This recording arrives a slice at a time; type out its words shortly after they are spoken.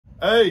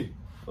Hey,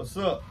 what's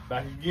up?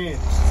 Back again.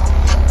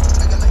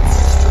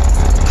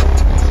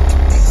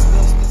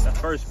 That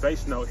first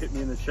bass note hit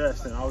me in the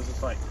chest, and I was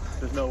just like,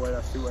 there's no way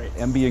that's 2.8.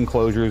 MB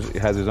Enclosures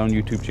has his own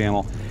YouTube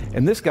channel,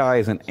 and this guy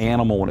is an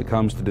animal when it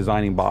comes to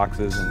designing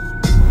boxes.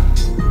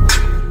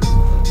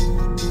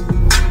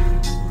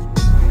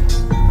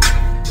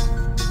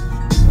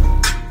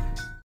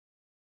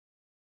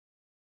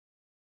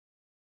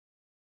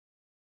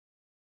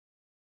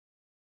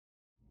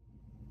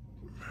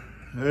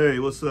 Hey,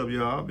 what's up,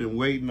 y'all? I've been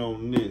waiting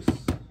on this.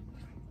 To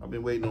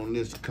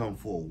come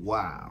for a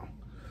while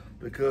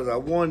because I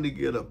wanted to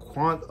get a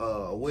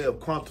way of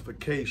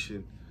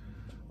quantification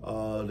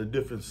the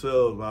different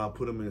subs when I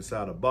put them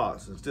inside a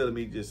box. Instead of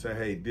me just saying,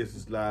 hey, this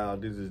is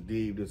loud, this is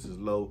deep, this is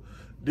low.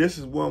 This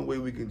is one way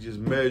we can just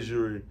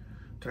measure it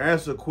to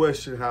answer a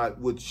question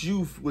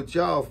what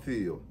y'all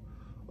feel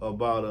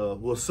about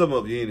well, some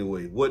of you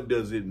anyway, what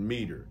does it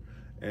meter?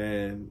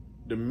 And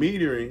the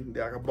metering,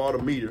 I bought a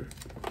meter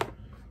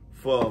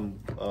from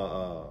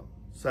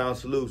Sound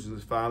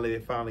Solutions. They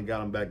finally got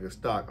them back in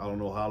stock. I don't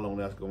know how long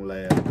that's gonna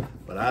last,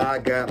 but I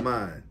got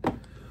mine.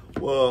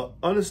 Well,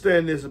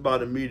 understand this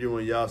about the meter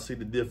when y'all see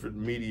the different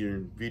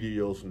metering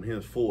videos from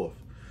henceforth.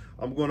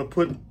 I'm gonna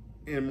put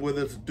in,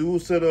 whether it's a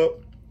dual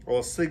setup or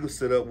a single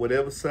setup,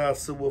 whatever size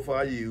subwoofer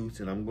I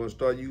use, and I'm gonna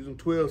start using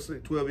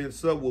 12-inch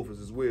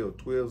subwoofers as well.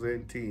 12s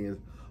and 10s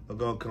are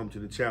gonna come to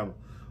the channel.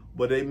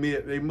 But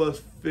they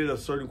must fit a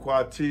certain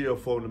criteria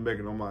for them to make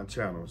it on my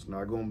channel. It's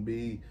not gonna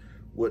be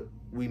what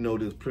we know.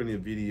 There's plenty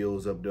of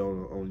videos up there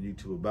on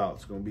YouTube about.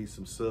 It's gonna be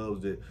some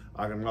subs that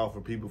I can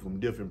offer people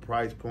from different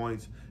price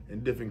points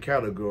and different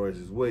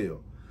categories as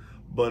well.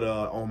 But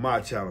on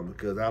my channel,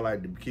 because I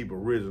like to keep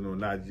original,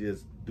 not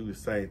just do the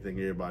same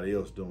thing everybody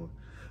else doing.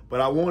 But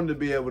I wanted to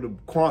be able to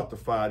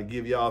quantify, to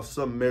give y'all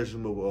some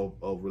measurement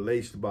of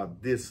relation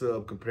about this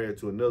sub compared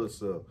to another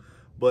sub.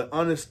 But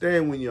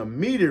understand when you're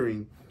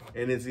metering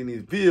and it's in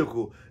this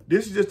vehicle,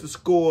 this is just a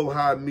score of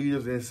how it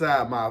meters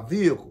inside my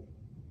vehicle.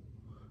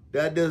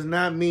 That does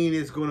not mean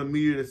it's going to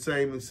meter the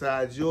same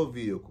inside your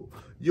vehicle.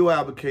 Your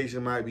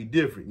application might be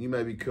different. You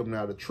might be coming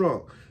out of the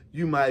trunk.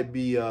 You might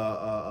be in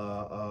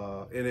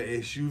an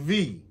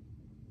SUV.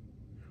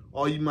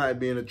 Or you might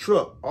be in a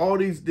truck. All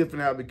these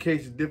different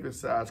applications, different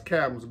size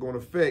cameras are going to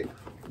affect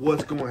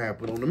what's going to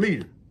happen on the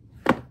meter.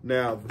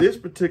 Now, this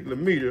particular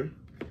meter,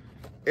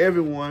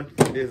 everyone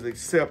is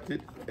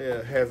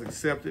has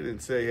accepted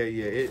and say, hey,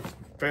 yeah, it's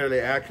fairly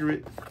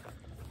accurate.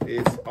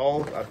 It's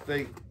all, I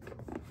think,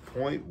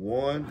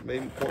 0.1,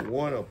 maybe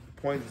 0.1 or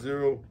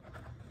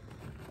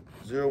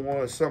 0.001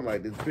 or something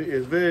like this.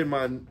 It's very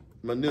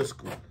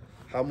minuscule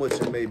how much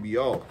it may be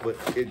off, but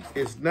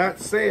it's not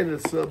saying the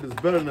sub is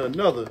better than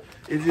another.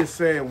 It's just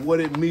saying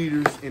what it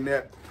meters in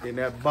that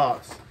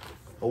box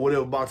or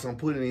whatever box I'm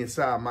putting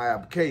inside my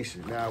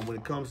application. Now, when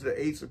it comes to the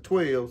 8s or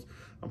 12s,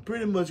 I'm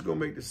pretty much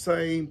gonna make the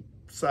same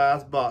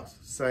size box,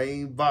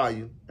 same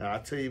volume, and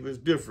I'll tell you if it's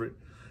different.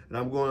 And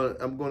I'm gonna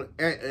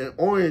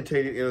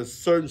orientate it in a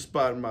certain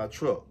spot in my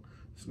truck.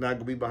 It's not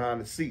gonna be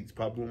behind the seats.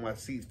 Probably when my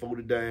seats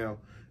folded down,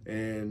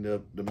 and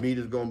the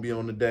meter's gonna be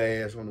on the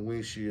dash, on the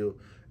windshield.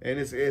 And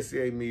it's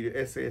SSA meter,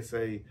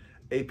 SSA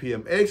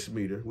APMX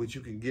meter, which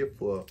you can get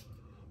for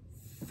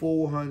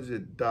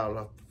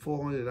 $400,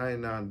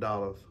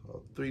 $499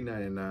 or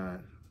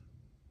 $399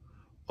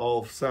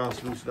 off Sound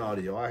Solution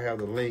Audio. I have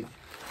the link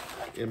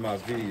in my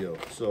video.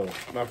 So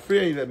my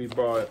friend let me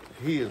borrow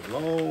his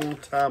long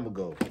time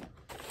ago.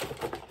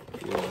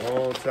 Yeah, a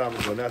long time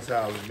ago. And that's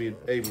how I was being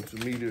able to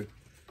meter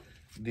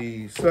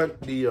the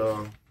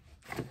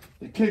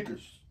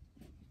kickers.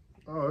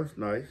 Oh, that's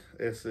nice.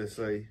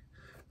 SSA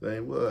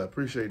thing. Well, I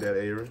appreciate that,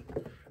 Aaron.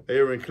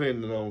 Aaron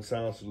Clinton on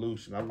Sound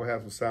Solution. I'm gonna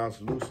have some Sound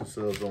Solution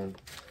subs on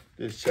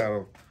this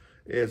channel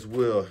as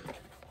well.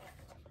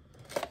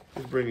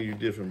 Just bringing you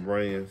different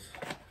brands.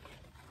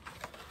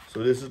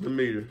 So this is the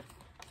meter.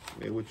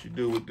 And what you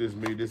do with this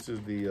meter, this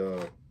is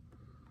the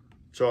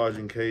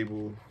charging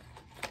cable.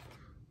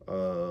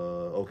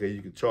 Okay,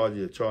 you can charge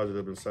it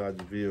up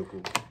inside your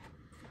vehicle.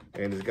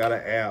 And it's got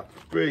an app,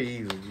 very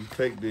easy. You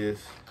take this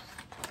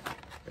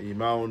and you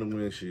mount on the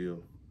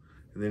windshield.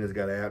 And then it's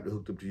got an app that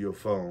hooked up to your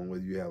phone,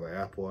 whether you have an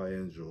Apple or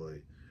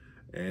Android.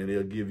 And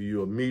it'll give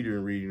you a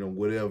metering reading on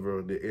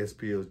whatever the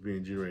SPL is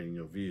being generated in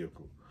your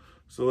vehicle.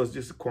 So it's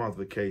just a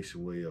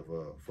quantification way of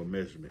for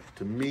measurement.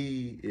 To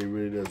me, it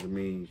really doesn't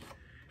mean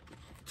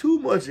too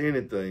much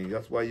anything.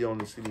 That's why you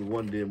only see me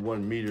one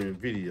metering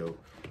video.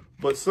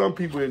 But some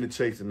people are into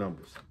chasing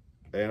numbers.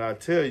 And I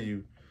tell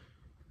you,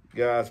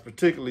 guys,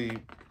 particularly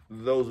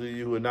those of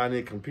you who are not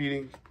in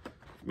competing,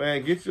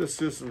 man, get your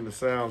system to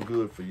sound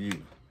good for you,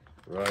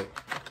 right?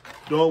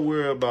 Don't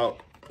worry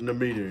about the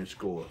metering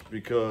score,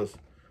 because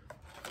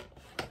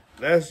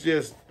that's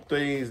just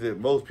things that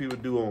most people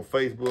do on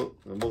Facebook,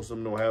 and most of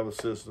them don't have a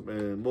system,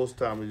 and most of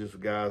the time it's just a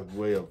guy's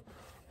way of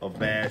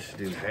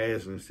bashing and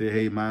hashing and say,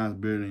 hey, mine's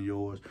better than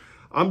yours.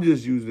 I'm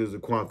just using it as a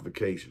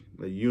quantification,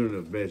 a unit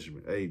of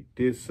measurement. Hey,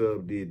 this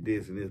sub did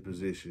this in this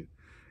position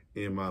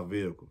in my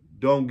vehicle.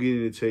 Don't get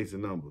into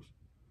chasing numbers.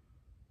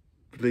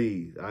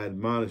 please, I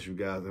admonish you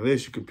guys,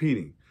 unless you're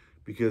competing,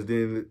 because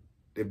then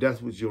if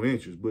that's what's your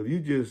interest. But if you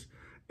just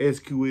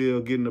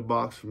SQL, get in the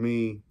box for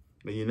me,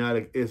 and you're not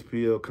an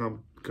SPL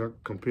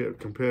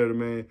competitor,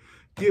 man,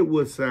 get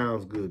what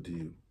sounds good to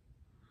you.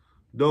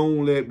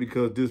 Don't let,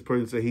 because this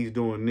person say he's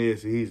doing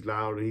this, and he's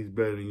louder, he's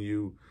better than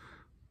you.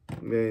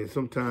 Man,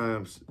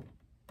 sometimes,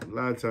 a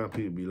lot of times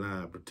people be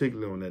lying,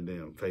 particularly on that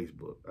damn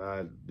Facebook.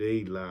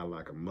 They lie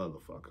like a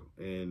motherfucker,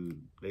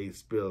 and they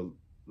spill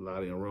a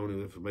lot of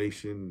erroneous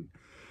information.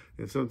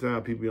 And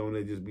sometimes people on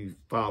there just be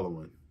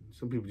following.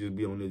 Some people just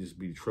be on there just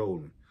be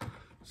trolling.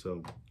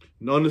 So,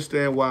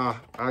 understand why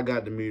I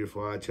got the meter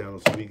for our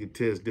channel, so we can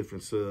test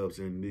different subs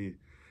in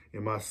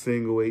my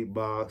single 8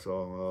 box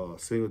or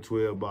single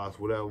 12 box,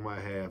 whatever I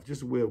might have.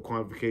 Just a way of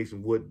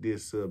quantification what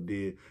this sub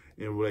did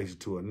in relation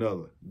to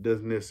another.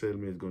 Doesn't necessarily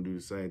mean it's going to do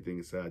the same thing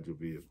inside your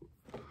vehicle.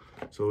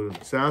 So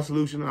the Sound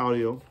Solution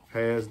Audio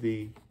has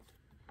the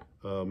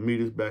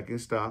meters back in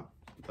stock.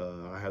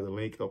 I have the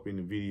link up in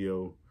the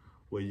video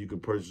where you can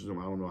purchase them.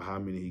 I don't know how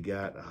many he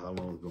got or how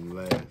long it's going to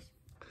last.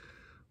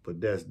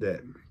 But that's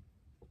that.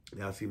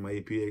 Y'all see my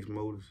APMX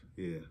motors?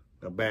 Yeah,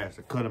 a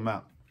bastard. Cut them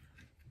out.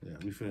 Yeah,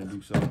 we finna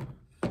do something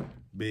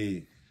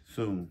big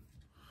soon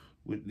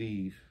with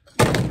these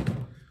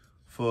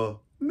for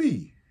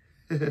me.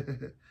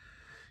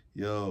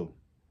 Yo,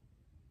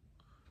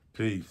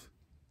 peace.